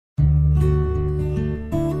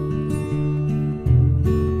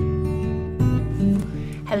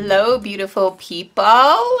Hello, beautiful people.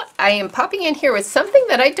 I am popping in here with something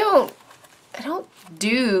that I don't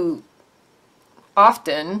do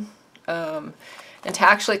often, and to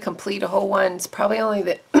actually complete a whole one, it's probably only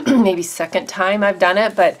the maybe second time I've done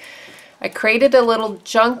it, but I created a little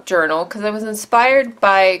junk journal because I was inspired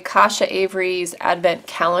by Kasia Avery's Advent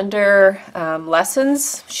calendar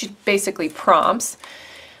lessons. She basically prompts,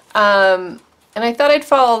 and I thought I'd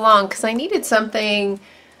follow along because I needed something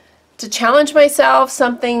to challenge myself,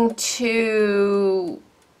 something to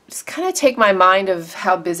just kind of take my mind of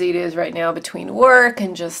how busy it is right now between work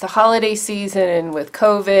and just the holiday season and with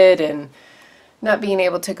COVID and not being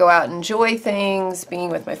able to go out and enjoy things, being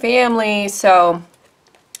with my family. So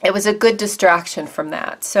it was a good distraction from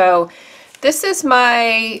that. So this is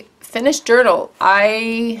my finished journal.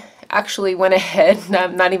 I actually went ahead, and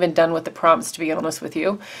I'm not even done with the prompts to be honest with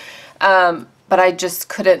you. But I just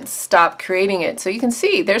couldn't stop creating it. So you can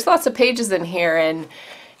see there's lots of pages in here, and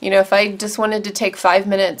you know, if I just wanted to take 5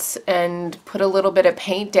 minutes and put a little bit of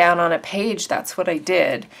paint down on a page, that's what I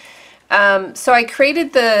did. So I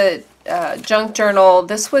created the junk journal.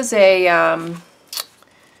 This was a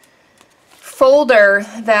folder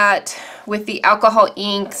that with the alcohol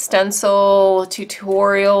ink stencil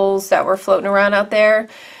tutorials that were floating around out there,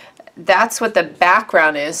 that's what the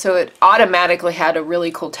background is. So it automatically had a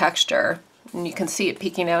really cool texture. And you can see it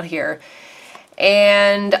peeking out here.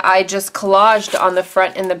 And I just collaged on the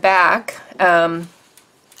front and the back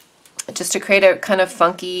just to create a kind of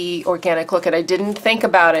funky organic look. And I didn't think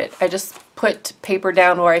about it. I just put paper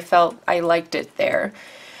down where I felt I liked it there.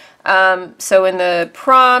 So in the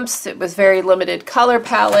prompts, it was very limited color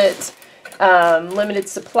palette, limited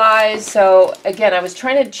supplies. So again, I was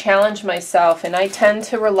trying to challenge myself, and I tend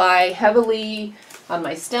to rely heavily on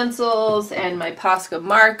my stencils and my Posca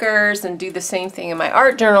markers and do the same thing in my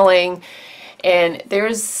art journaling. And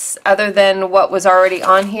there's, other than what was already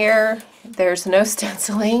on here, there's no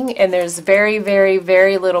stenciling, and there's very, very,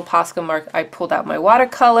 very little Posca mark. I pulled out my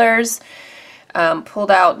watercolors,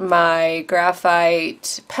 pulled out my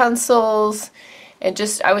graphite pencils, and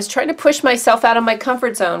just, I was trying to push myself out of my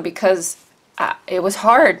comfort zone because it was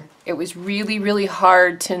hard. It was really, really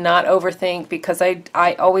hard to not overthink because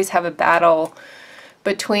I always have a battle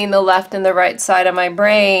between the left and the right side of my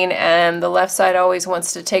brain, and the left side always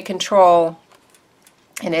wants to take control,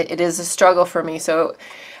 and it is a struggle for me. So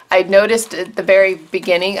I noticed at the very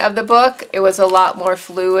beginning of the book it was a lot more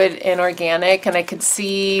fluid and organic, and I could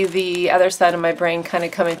see the other side of my brain kind of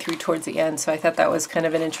coming through towards the end. So I thought that was kind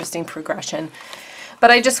of an interesting progression. But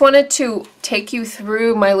I just wanted to take you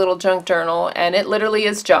through my little junk journal, and it literally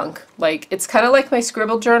is junk. Like, it's kind of like my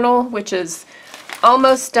scribble journal, which is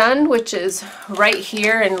almost done, which is right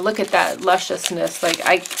here, and look at that lusciousness. Like,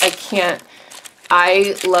 I can't,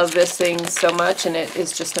 I love this thing so much, and it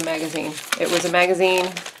is just a magazine. It was a magazine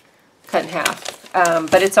cut in half,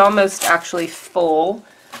 but it's almost actually full.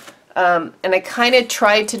 And I kind of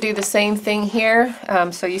tried to do the same thing here.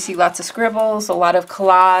 So you see lots of scribbles, a lot of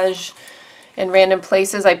collage in random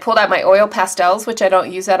places. I pulled out my oil pastels, which I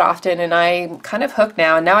don't use that often, and I'm kind of hooked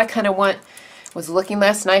now. And now I kind of was looking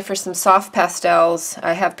last night for some soft pastels.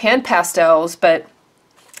 I have pan pastels, but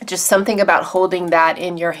just something about holding that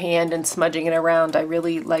in your hand and smudging it around, I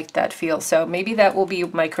really like that feel. So maybe that will be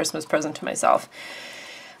my Christmas present to myself.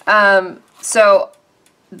 So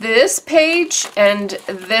this page and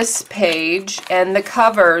this page and the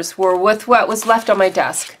covers were with what was left on my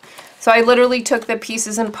desk. So I literally took the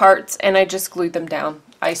pieces and parts and I just glued them down.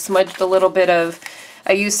 I smudged a little bit of,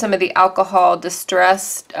 I used some of the alcohol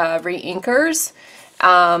distressed re-inkers,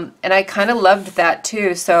 and I kind of loved that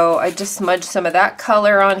too. So I just smudged some of that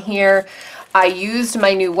color on here. I used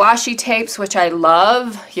my new washi tapes, which I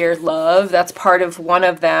love. Here, love, that's part of one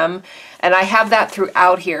of them. And I have that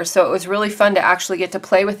throughout here. So it was really fun to actually get to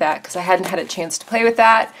play with that because I hadn't had a chance to play with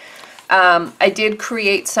that. I did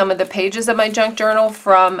create some of the pages of my junk journal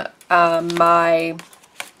from my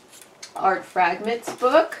Art Fragments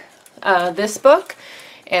book. This book,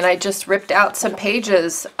 and I just ripped out some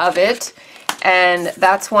pages of it, and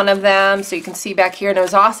that's one of them. So you can see back here, and it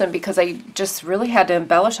was awesome because I just really had to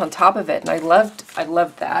embellish on top of it, and I loved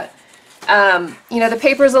that. You know, the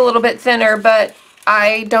paper's a little bit thinner, but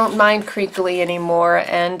I don't mind crinkly anymore,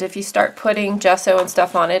 and if you start putting gesso and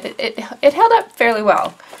stuff on it, it held up fairly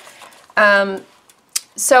well.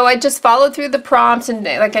 So I just followed through the prompts, and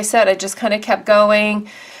like I said, I just kind of kept going.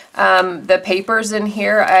 The papers in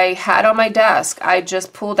here I had on my desk. I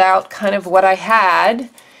just pulled out kind of what I had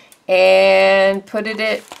and put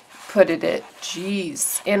it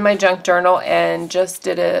in my junk journal, and just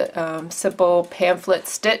did a simple pamphlet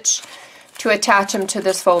stitch to attach them to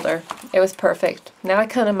this folder. It was perfect. Now I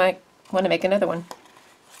kind of might want to make another one.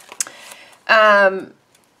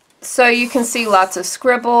 So you can see lots of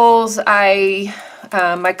scribbles.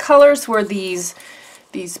 My colors were these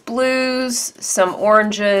blues, some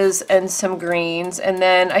oranges, and some greens, and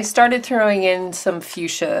then I started throwing in some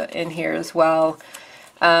fuchsia in here as well.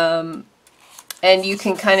 And you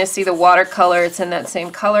can kind of see the watercolor. It's in that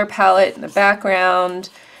same color palette in the background.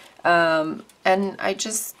 And I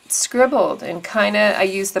just scribbled and I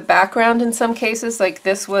used the background in some cases. Like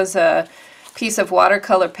this was a piece of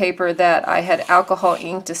watercolor paper that I had alcohol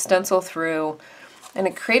ink to stencil through, and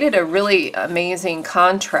it created a really amazing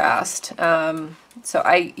contrast. So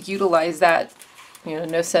I utilized that,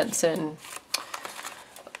 no sense in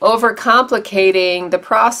overcomplicating the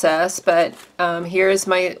process, but here's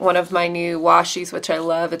one of my new Washis, which I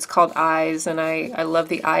love. It's called Eyes, and I love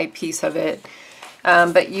the eye piece of it.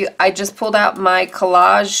 But I just pulled out my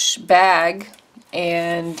collage bag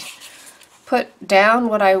and put down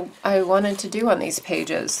what I wanted to do on these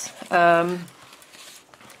pages.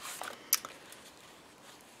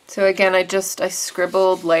 So again, I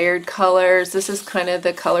scribbled layered colors. This is kind of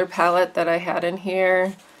the color palette that I had in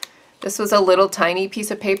here. This was a little tiny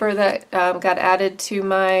piece of paper that got added to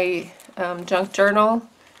my junk journal.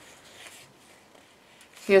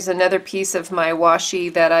 Here's another piece of my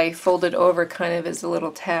washi that I folded over kind of as a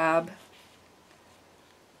little tab.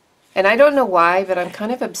 And I don't know why, but I'm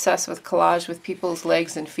kind of obsessed with collage with people's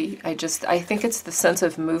legs and feet. I think it's the sense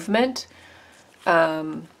of movement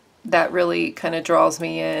that really kind of draws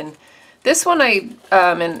me in. This one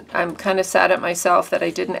and I'm kind of sad at myself that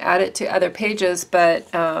I didn't add it to other pages, but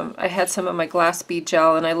I had some of my glass bead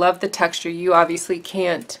gel, and I love the texture. You obviously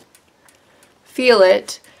can't feel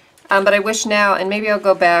it, but I wish now, and maybe I'll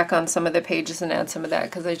go back on some of the pages and add some of that,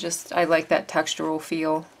 because I like that textural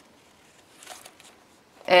feel.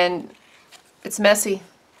 And it's messy,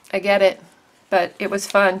 I get it, but it was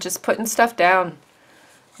fun just putting stuff down,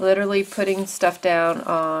 literally putting stuff down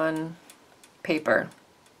on paper.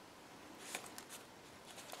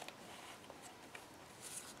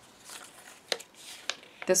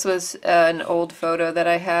 This was an old photo that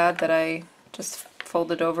I had that I just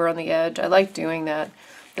folded over on the edge. I like doing that.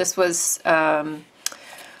 This was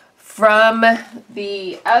from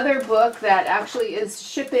the other book that actually is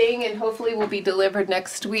shipping and hopefully will be delivered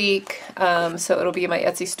next week. So it'll be in my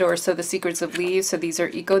Etsy store. So The Secrets of Leaves. So these are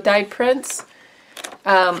eco-dyed prints.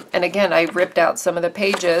 And again, I ripped out some of the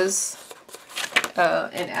pages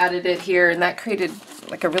and added it here, and that created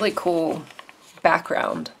like a really cool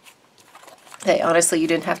background. Hey, honestly, you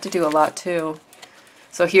didn't have to do a lot too.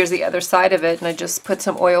 So here's the other side of it, and I just put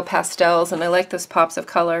some oil pastels, and I like those pops of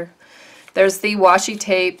color. There's the washi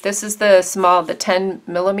tape. This is the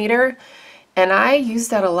 10mm, and I use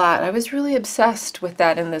that a lot. I was really obsessed with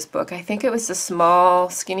that in this book. I think it was the small,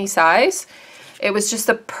 skinny size. It was just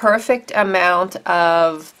the perfect amount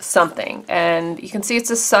of something, and you can see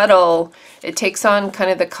it's a subtle, it takes on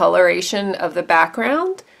kind of the coloration of the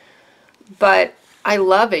background, but I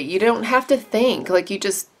love it. You don't have to think. Like, you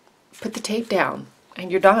just put the tape down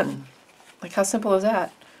and you're done. Like, how simple is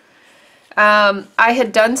that? I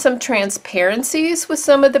had done some transparencies with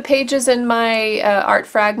some of the pages in my Art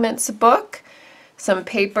Fragments book. Some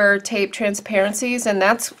paper tape transparencies, and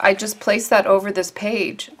I just placed that over this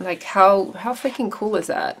page. Like, how freaking cool is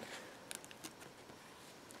that?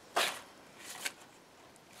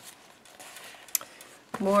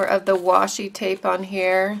 More of the washi tape on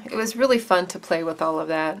here. It was really fun to play with all of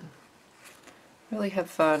that. Really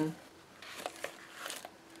have fun.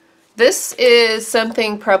 This is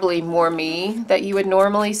something probably more me that you would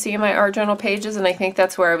normally see in my art journal pages, and I think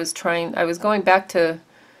that's where I was going back to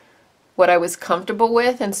what I was comfortable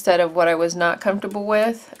with instead of what I was not comfortable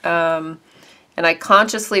with. And I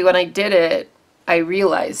consciously, when I did it, I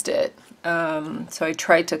realized it. So I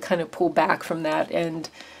tried to kind of pull back from that and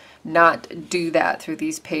not do that through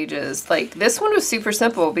these pages. Like, this one was super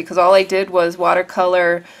simple because all I did was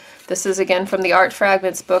watercolor. This is again from the Art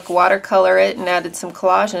Fragments book. Watercolor it and added some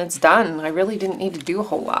collage, and it's done. I really didn't need to do a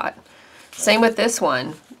whole lot. Same with this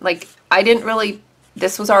one. Like,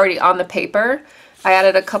 this was already on the paper. I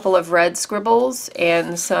added a couple of red scribbles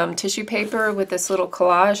and some tissue paper with this little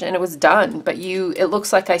collage, and it was done. But it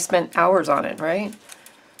looks like I spent hours on it, right?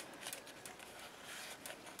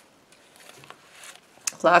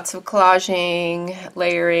 Lots of collaging,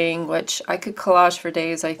 layering, which I could collage for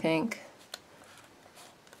days, I think.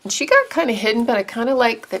 And she got kind of hidden, but I kind of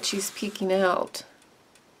like that she's peeking out.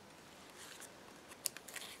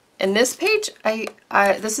 And this page,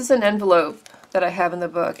 this is an envelope that I have in the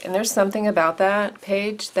book, and there's something about that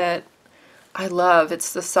page that I love.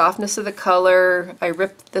 It's the softness of the color. I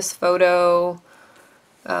ripped this photo.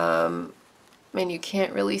 I mean, you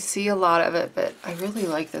can't really see a lot of it, but I really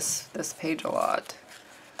like this page a lot.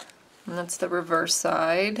 And that's the reverse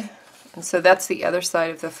side. And so that's the other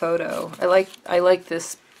side of the photo. I like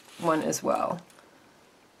this one as well.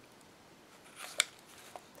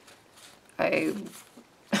 I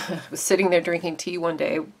was sitting there drinking tea one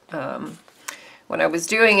day when I was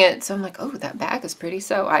doing it, so I'm like, oh, that bag is pretty,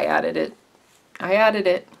 so I added it. I added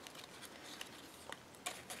it.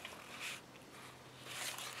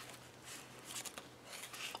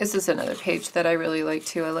 This is another page that I really like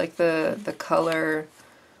too. I like the color.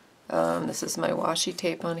 This is my washi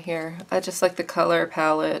tape on here. I just like the color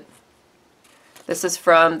palette. This is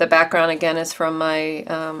from, the background again is from my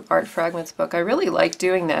Art Fragments book. I really like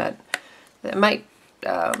doing that. It might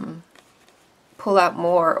pull out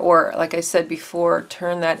more, or like I said before,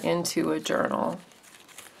 turn that into a journal.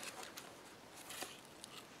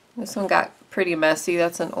 This one got pretty messy.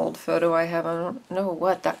 That's an old photo I have. I don't know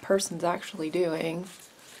what that person's actually doing.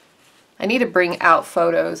 I need to bring out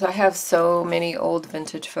photos. I have so many old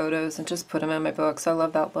vintage photos and just put them in my books. I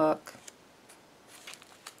love that look.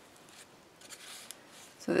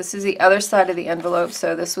 So this is the other side of the envelope.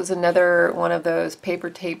 So this was another one of those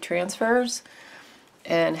paper tape transfers.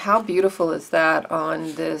 And how beautiful is that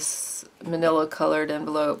on this manila colored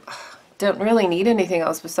envelope? Don't really need anything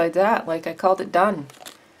else besides that. Like, I called it done.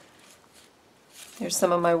 Here's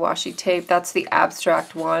some of my washi tape. That's the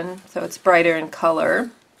abstract one, so it's brighter in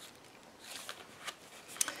color.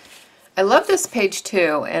 I love this page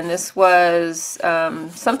too, and this was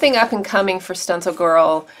something up and coming for Stencil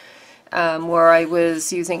Girl, where I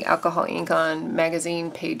was using alcohol ink on magazine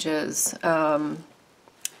pages.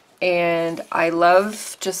 And I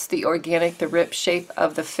love just the organic, the rip shape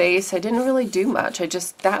of the face. I didn't really do much.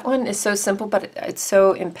 That one is so simple, but it's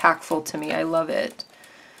so impactful to me. I love it.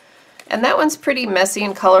 And that one's pretty messy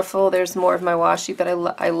and colorful. There's more of my washi, but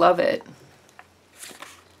I love it.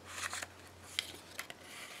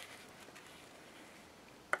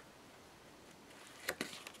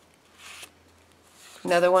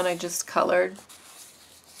 Another one I just colored.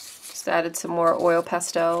 Just added some more oil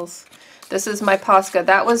pastels. This is my Posca.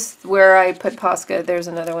 That was where I put Posca. There's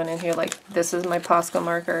another one in here. Like, this is my Posca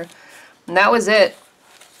marker. And that was it.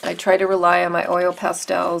 I try to rely on my oil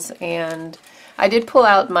pastels, and I did pull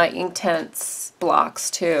out my Inktense blocks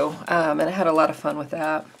too, and I had a lot of fun with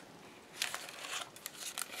that.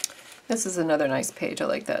 This is another nice page. I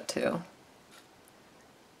like that too.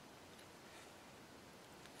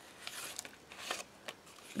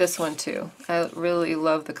 This one too. I really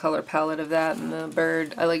love the color palette of that, and the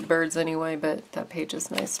bird. I like birds anyway, but that page is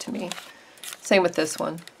nice to me. Same with this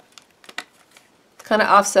one. It's kind of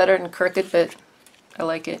offcentered and crooked, but I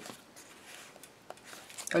like it.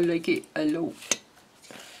 I like it a lot.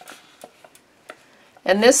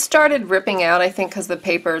 And this started ripping out, I think, because the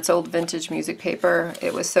paper, it's old vintage music paper.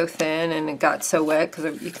 It was so thin and it got so wet,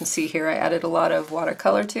 because you can see here I added a lot of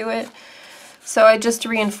watercolor to it. So I just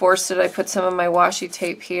reinforced it. I put some of my washi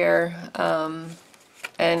tape here,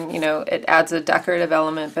 and you know, it adds a decorative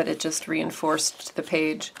element, but it just reinforced the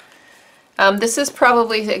page. This is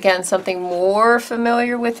probably, again, something more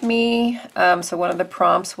familiar with me. So one of the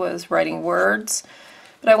prompts was writing words,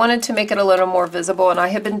 but I wanted to make it a little more visible, and I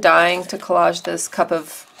have been dying to collage this cup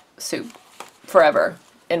of soup forever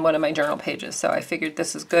in one of my journal pages, so I figured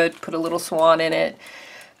this is good. Put a little swan in it.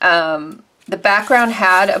 The background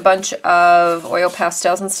had a bunch of oil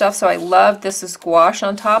pastels and stuff, so I love this is gouache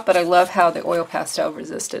on top, but I love how the oil pastel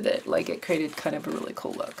resisted it. Like, it created kind of a really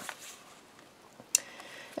cool look.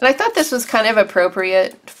 And I thought this was kind of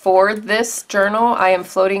appropriate for this journal. I am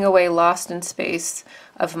floating away, lost in space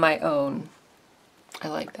of my own. I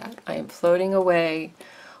like that. I am floating away,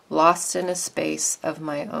 lost in a space of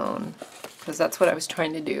my own, because that's what I was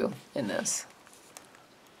trying to do in this.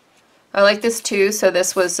 I like this too. So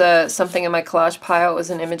this was something in my collage pile. It was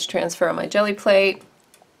an image transfer on my jelly plate.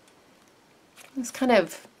 It's kind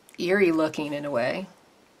of eerie looking in a way.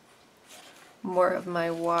 More of my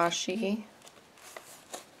washi.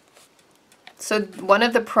 So one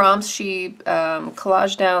of the prompts, she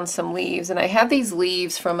collaged down some leaves, and I have these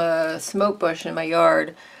leaves from a smoke bush in my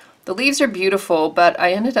yard. The leaves are beautiful, but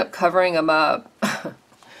I ended up covering them up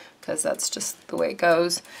because that's just the way it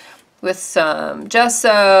goes, with some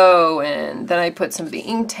gesso, and then I put some of the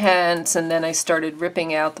Inktense, and then I started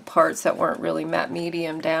ripping out the parts that weren't really matte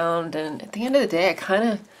medium down, and at the end of the day, it's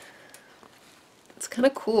kind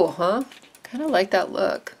of cool, huh? Kind of like that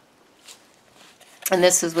look. And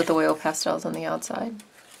this is with oil pastels on the outside.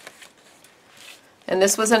 And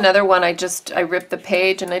this was another one, I ripped the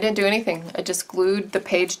page and I didn't do anything. I just glued the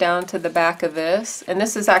page down to the back of this, and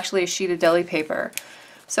this is actually a sheet of deli paper.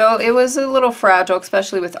 So it was a little fragile,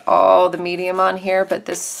 especially with all the medium on here, but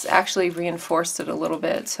this actually reinforced it a little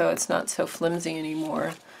bit so it's not so flimsy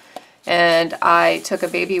anymore. And I took a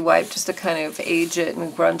baby wipe just to kind of age it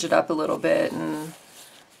and grunge it up a little bit and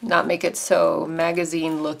not make it so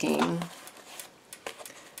magazine looking.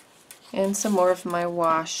 And some more of my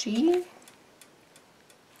washi.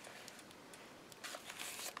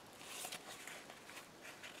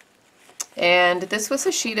 And this was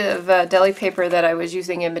a sheet of deli paper that I was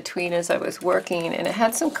using in between as I was working, and it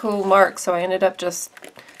had some cool marks, so I ended up just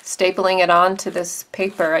stapling it onto this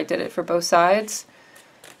paper. I did it for both sides,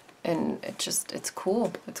 and it's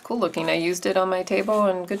cool. It's cool looking. I used it on my table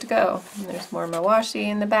and good to go. And there's more of my washi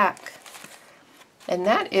in the back. And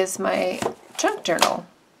that is my junk journal.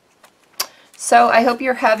 So I hope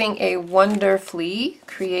you're having a wonderfully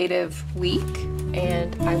creative week,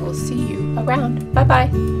 and I will see you around.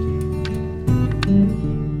 Bye-bye.